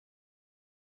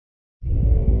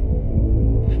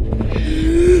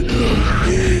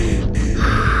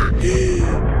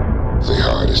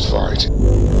fate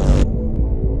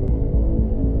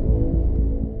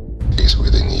is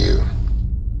within you.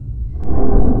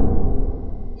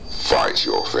 Fight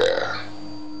your fear.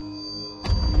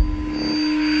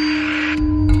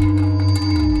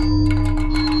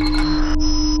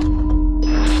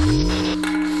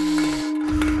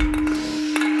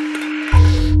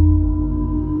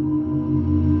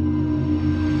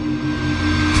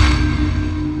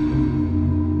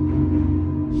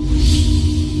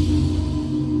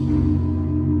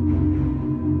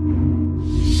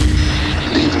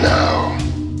 Now,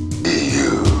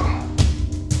 you.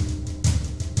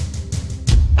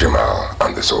 Jamal,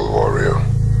 I'm the Soul Warrior.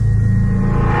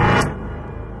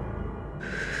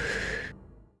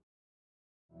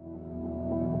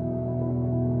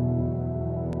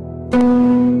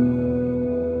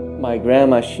 My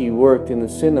grandma, she worked in the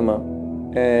cinema,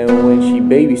 and when she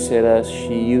babysat us,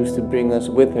 she used to bring us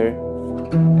with her,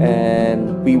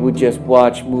 and we would just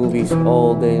watch movies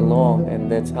all day long,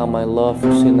 and that's how my love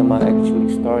for cinema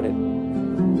actually started.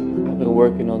 I've been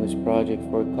working on this project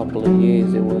for a couple of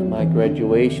years. It was my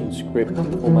graduation script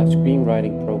for my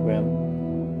screenwriting program,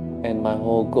 and my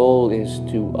whole goal is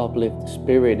to uplift the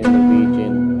spirit in the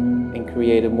region and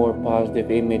create a more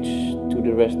positive image to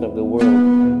the rest of the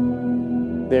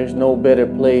world. There's no better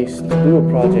place to do a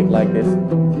project like this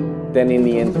than in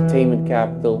the entertainment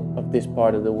capital of this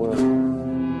part of the world,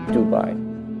 Dubai.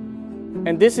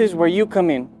 And this is where you come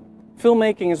in.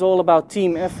 Filmmaking is all about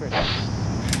team effort.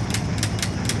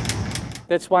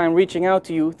 That's why I'm reaching out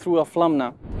to you through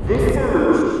Aflamna.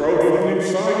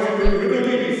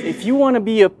 If you want to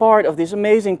be a part of this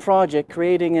amazing project,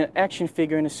 creating an action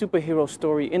figure and a superhero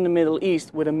story in the Middle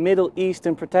East with a Middle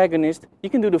Eastern protagonist, you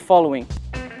can do the following.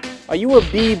 Are you a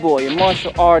b-boy, a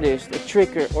martial artist, a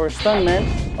tricker, or a stuntman?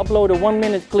 Upload a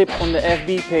 1-minute clip on the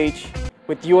FB page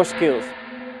with your skills.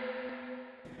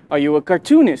 Are you a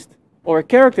cartoonist or a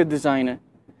character designer?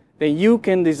 Then you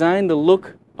can design the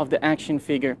look of the action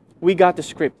figure. We got the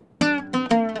script.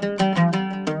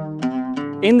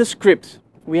 In the script,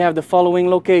 we have the following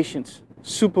locations: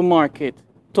 supermarket,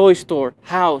 toy store,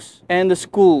 house, and the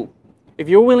school. If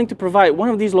you're willing to provide one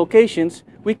of these locations,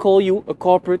 we call you a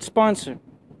corporate sponsor.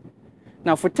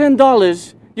 Now for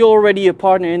 $10, you're already a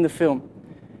partner in the film.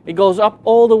 It goes up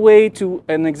all the way to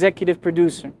an executive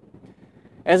producer.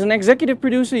 As an executive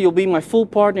producer, you'll be my full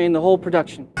partner in the whole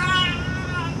production.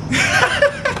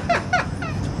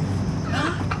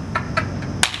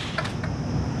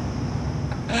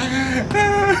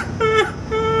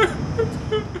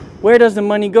 Where does the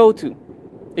money go to?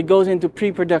 It goes into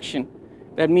pre-production.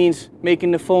 That means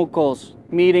making the phone calls,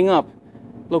 meeting up,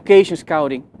 location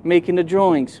scouting, making the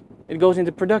drawings. It goes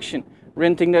into production,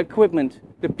 renting the equipment,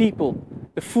 the people,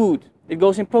 the food. It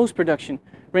goes in post-production,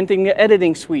 renting the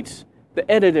editing suites, the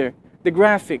editor, the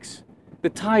graphics, the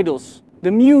titles,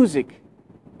 the music.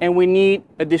 And we need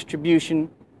a distribution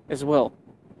as well.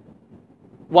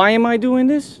 Why am I doing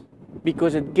this?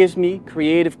 Because it gives me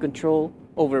creative control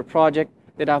over a project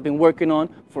that I've been working on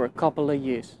for a couple of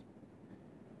years.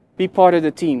 Be part of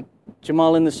the team.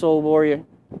 Jamal and the Soul Warrior,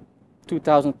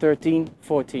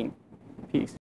 2013-14. Peace.